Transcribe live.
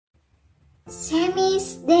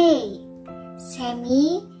Sammy's day.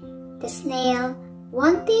 Sammy, the snail,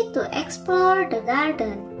 wanted to explore the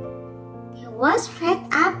garden. He was fed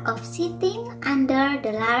up of sitting under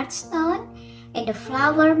the large stone in the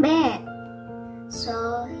flower bed,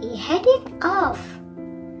 so he headed off.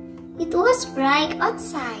 It was bright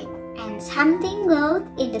outside and something glowed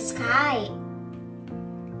in the sky.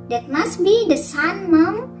 "That must be the sun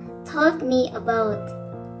Mom told me about,"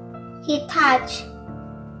 he touched.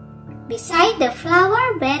 Beside the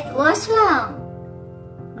flower bed was long,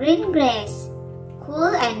 green grass,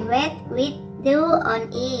 cool and wet with dew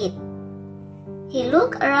on it. He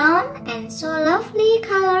looked around and saw lovely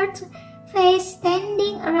colored faces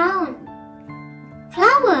standing around.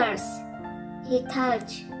 "Flowers," he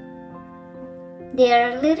touched.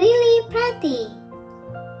 "They're really pretty.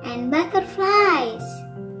 And butterflies.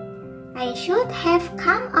 I should have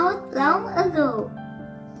come out long ago."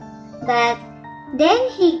 But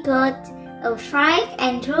then he got a fright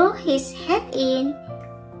and drew his head in.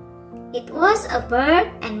 It was a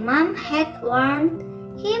bird and Mom had warned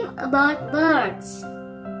him about birds.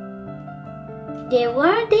 They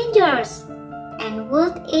were dangerous and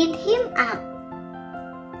would eat him up.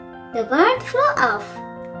 The bird flew off.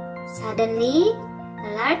 Suddenly, a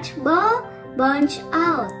large ball bounced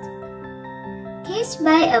out, kissed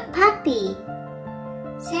by a puppy.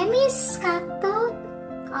 Sammy scuttled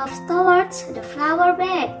off towards the flower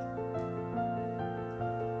bed.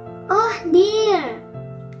 "Oh dear,"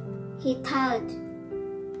 he thought.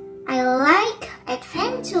 "I like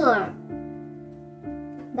adventure,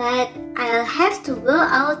 but I'll have to go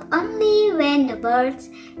out only when the birds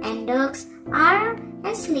and dogs are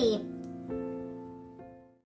asleep."